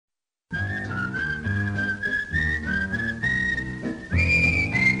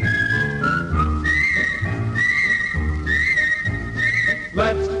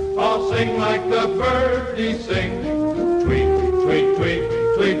sing like the birdies sing. Tweet, tweet, tweet,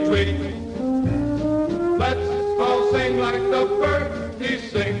 tweet, tweet. Let's all sing like the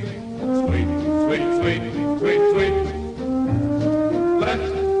birdies sing. Sweet, sweet, sweet, sweet, sweet. Let's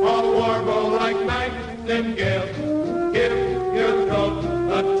all warble like nightingales. Give your throat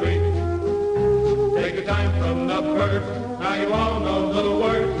a treat. Take a time from the birds. Now you all know the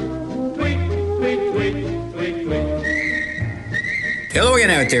words. Tweet, tweet, tweet, tweet, tweet. Hello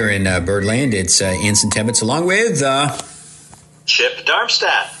again out there in Birdland. It's Anson Tebbets along with Chip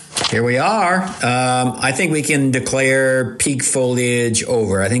Darmstadt. Here we are. I think we can declare peak foliage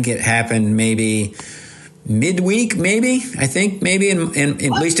over. I think it happened maybe midweek, maybe. I think maybe in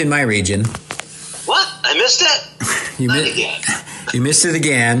at least in my region. What? I missed it? You missed it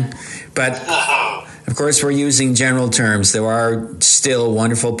again. But of course, we're using general terms. There are still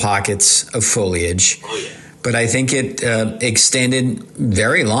wonderful pockets of foliage. Oh, yeah. But I think it extended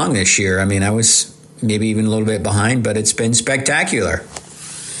very long this year. I mean, I was maybe even a little bit behind, but it's been spectacular.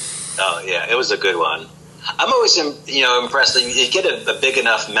 Oh, yeah, it was a good one. I'm always, impressed that you get a big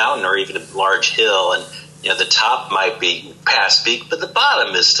enough mountain or even a large hill, and the top might be past peak, but the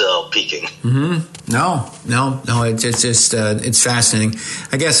bottom is still peaking. Mm-hmm. No. It's just it's fascinating.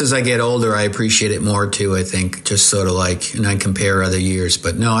 I guess as I get older, I appreciate it more too. I think just sort of like, and I compare other years.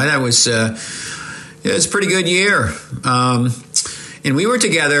 But no, that was. It was a pretty good year. And we were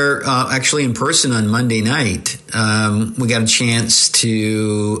together actually in person on Monday night. We got a chance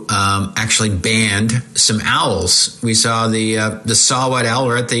to actually band some owls. We saw the Saw-Whet owl.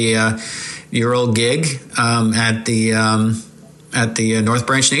 We're at the year-old gig at the North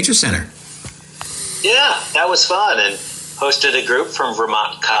Branch Nature Center. Yeah, that was fun, and hosted a group from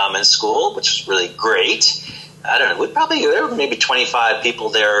Vermont Common School, which was really great. I don't know, there were maybe 25 people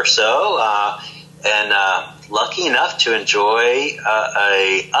there or so. And lucky enough to enjoy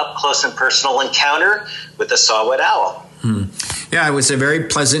a up-close and personal encounter with the Saw-Whet owl. Yeah, it was a very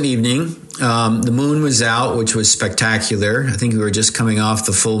pleasant evening. The moon was out, which was spectacular. I think we were just coming off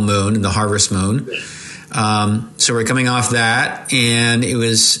the full moon and the harvest moon. So we're coming off that, and it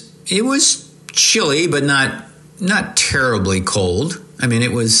was chilly, but not terribly cold. I mean,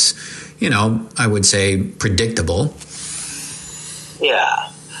 it was, I would say predictable. Yeah.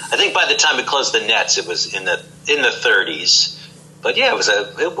 I think by the time we closed the nets, it was in the 30s. But yeah, it was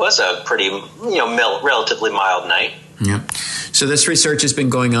a pretty relatively mild night. Yeah. So this research has been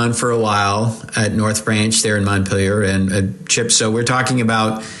going on for a while at North Branch there in Montpelier and Chip. So we're talking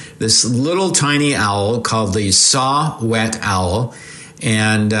about this little tiny owl called the Saw-Whet owl,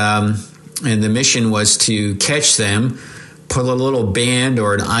 and the mission was to catch them, put a little band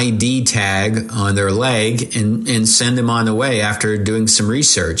or an ID tag on their leg and send them on the way after doing some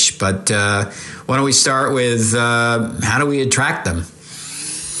research. But why don't we start with how do we attract them?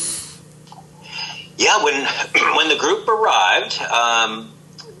 Yeah, when the group arrived, we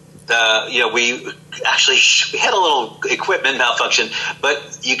had a little equipment malfunction,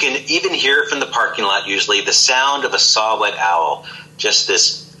 but you can even hear from the parking lot usually the sound of a Saw-Whet owl, just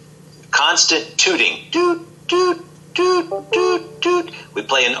this constant tooting, toot, toot, toot, toot, toot. We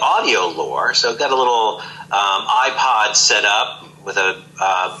play an audio lure, so I've got a little iPod set up with a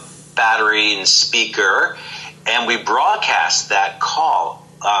battery and speaker, and we broadcast that call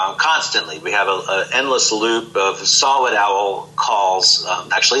constantly. We have an endless loop of Saw-Whet owl calls,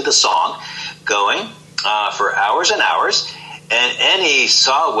 actually the song, going for hours and hours, and any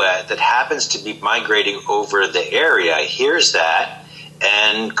Saw-Whet that happens to be migrating over the area hears that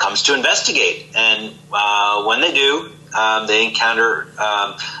and comes to investigate. And when they do, they encounter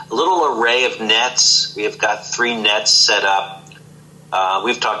a little array of nets. We have got 3 nets set up.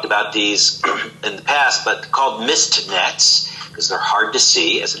 We've talked about these in the past, but called mist nets because they're hard to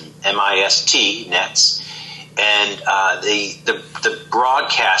see, as in MIST nets. And the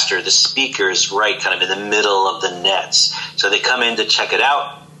broadcaster, the speaker, is right kind of in the middle of the nets. So they come in to check it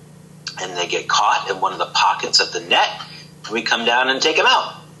out, and they get caught in one of the pockets of the net. We come down and take them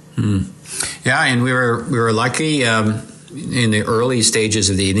out. Yeah, and we were lucky in the early stages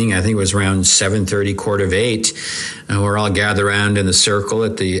of the evening. I think it was around 7:30, 7:45. We're all gathered around in the circle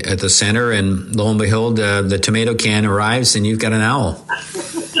at the center, and lo and behold, the tomato can arrives, and you've got an owl.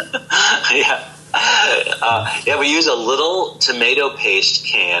 Yeah, we use a little tomato paste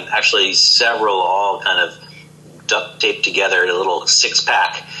can, actually several, all kind of duct taped together in a little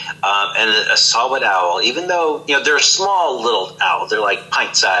 6-pack. And a Saw-Whet owl, even though they're a small little owl, they're like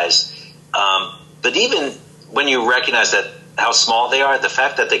pint size. But even when you recognize that how small they are, the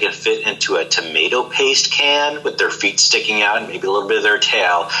fact that they can fit into a tomato paste can with their feet sticking out and maybe a little bit of their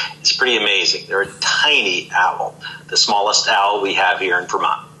tail is pretty amazing. They're a tiny owl, the smallest owl we have here in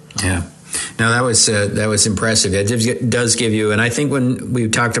Vermont. Yeah. No, that was impressive. It does give you, and I think when we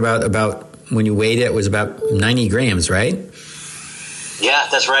talked about when you weighed it was about 90 grams, right? Yeah,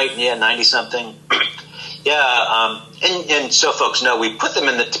 that's right. Yeah, 90 something. Yeah, and so folks know we put them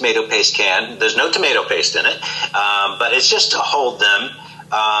in the tomato paste can. There's no tomato paste in it, but it's just to hold them.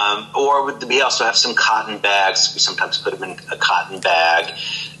 Or we also have some cotton bags. We sometimes put them in a cotton bag.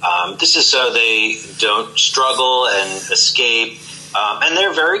 This is so they don't struggle and escape. And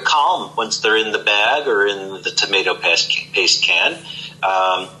they're very calm once they're in the bag or in the tomato paste can.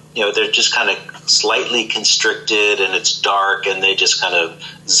 They're just kind of slightly constricted and it's dark and they just kind of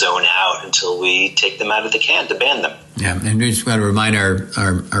zone out until we take them out of the can to ban them. Yeah, and we just want to remind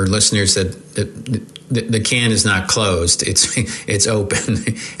our listeners that the can is not closed. It's open.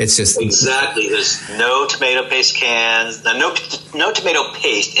 It's just exactly. There's no tomato paste cans, no tomato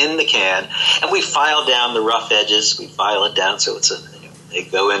paste in the can, and we file down the rough edges. We file it down so they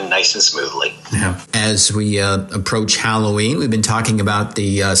go in nice and smoothly. Yeah. As we approach Halloween, we've been talking about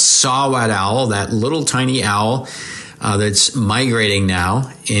the Saw-Whet owl, that little tiny owl that's migrating now.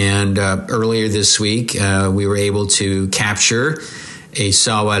 And earlier this week, we were able to capture a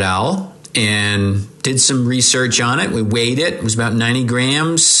Saw-Whet owl and did some research on it. We weighed it. It was about 90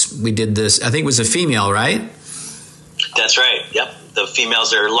 grams. We did this, I think it was a female, right? That's right. Yep. The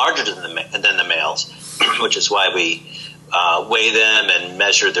females are larger than the males, which is why we weigh them and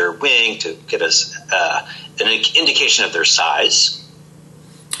measure their wing to get us an indication of their size.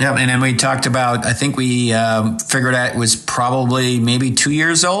 Yeah, and then we talked about, I think we figured out it was probably maybe 2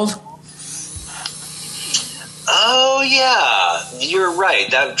 years old. Oh, yeah, you're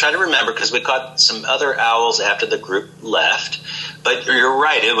right. I'm trying to remember because we caught some other owls after the group left. But you're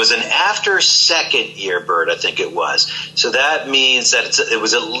right. It was an after second year bird, I think it was. So that means that it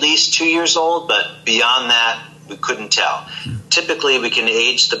was at least 2 years old, but beyond that, we couldn't tell. Typically, we can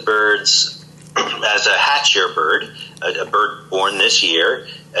age the birds as a hatch year bird, a bird born this year,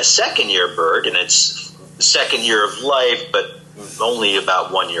 a second year bird, and its second year of life, but only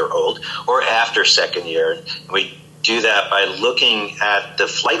about 1 year old, or after second year. And we do that by looking at the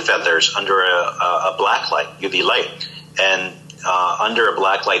flight feathers under a black light, UV light. And under a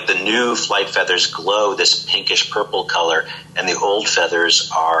black light, the new flight feathers glow this pinkish purple color, and the old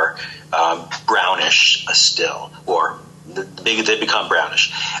feathers are brownish still, or they become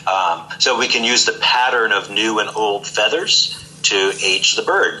brownish. So we can use the pattern of new and old feathers to age the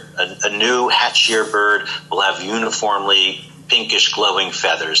bird. A new hatch year bird will have uniformly pinkish glowing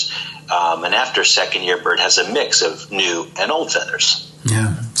feathers. An after second year bird has a mix of new and old feathers.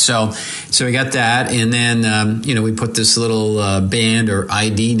 Yeah. So we got that, and then we put this little band or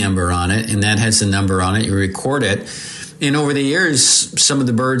ID number on it, and that has the number on it. You record it, and over the years, some of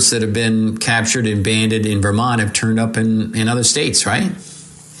the birds that have been captured and banded in Vermont have turned up in other states, right?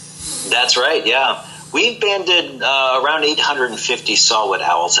 That's right. Yeah, we've banded around 850 Saw-Whet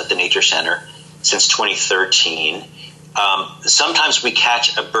owls at the Nature Center since 2013. Sometimes we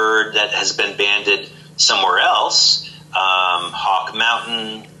catch a bird that has been banded somewhere else. Hawk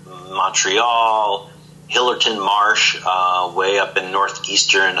Mountain, Montreal, Hillerton Marsh, way up in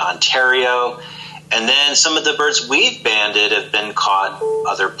northeastern Ontario. And then some of the birds we've banded have been caught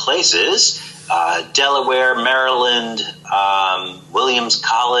other places, Delaware, Maryland, Williams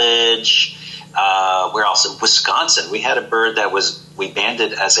College, where else? Wisconsin. We had a bird that we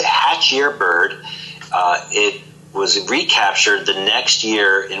banded as a hatch year bird. It was recaptured the next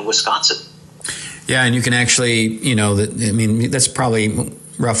year in Wisconsin. Yeah, and you can actually, that's probably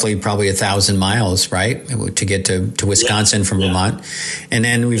roughly 1,000 miles, right, to get to Wisconsin from Vermont. And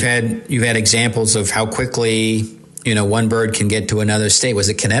then you've had examples of how quickly, one bird can get to another state. Was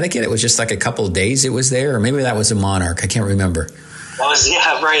it Connecticut? It was just like a couple of days it was there, or maybe that was a monarch. I can't remember.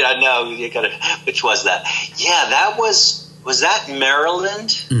 Yeah, right. I know. Which was that? Yeah, that was that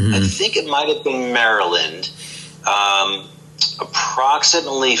Maryland? Mm-hmm. I think it might have been Maryland.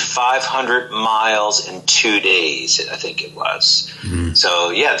 Approximately 500 miles in 2 days, I think it was. Mm-hmm. So,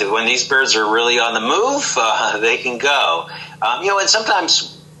 yeah, when these birds are really on the move, they can go. And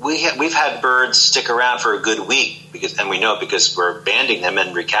sometimes we've had birds stick around for a good week, and we know it because we're banding them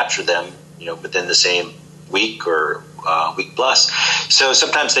and recapture them, within the same week or week plus. So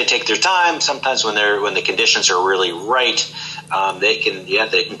sometimes they take their time. Sometimes when the conditions are really right, they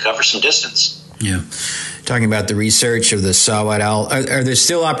can cover some distance. Yeah. Talking about the research of the Saw-Whet owl, are there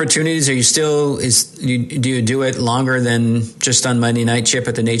still opportunities? Do you do it longer than just on Monday night, Chip,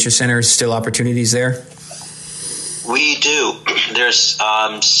 at the Nature Center? Still opportunities there? We do. There's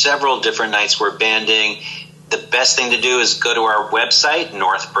several different nights we're banding. The best thing to do is go to our website,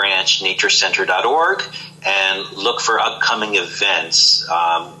 northbranchnaturecenter.org, and look for upcoming events.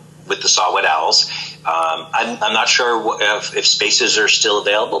 with the Saw-Whet owls. I'm not sure if spaces are still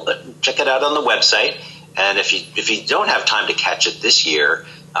available, but check it out on the website. And if you don't have time to catch it this year,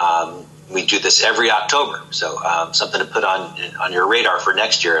 we do this every October. So something to put on your radar for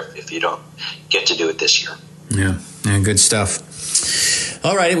next year if you don't get to do it this year. Yeah, good stuff.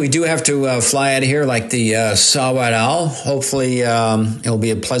 All right, we do have to fly out of here like the Saw-Whet owl. Hopefully it'll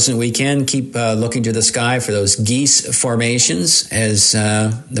be a pleasant weekend. Keep looking to the sky for those geese formations as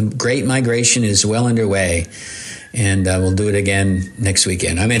the Great Migration is well underway. And we'll do it again next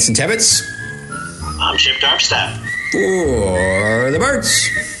weekend. I'm Anson Tebbets. I'm Chip Darmstadt. For the birds.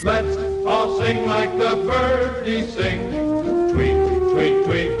 Let's all sing like the birdies sing. Tweet, tweet,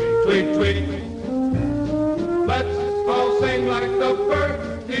 tweet, tweet, tweet. Let's all sing like the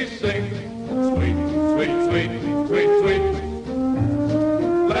birdies sing. Sweet, sweet, sweet, sweet, sweet.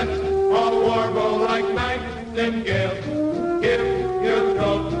 Let's all warble like nightingales. Give your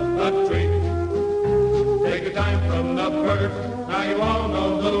throat a treat. Take a time from the birds. Now you all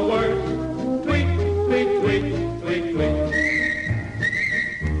know the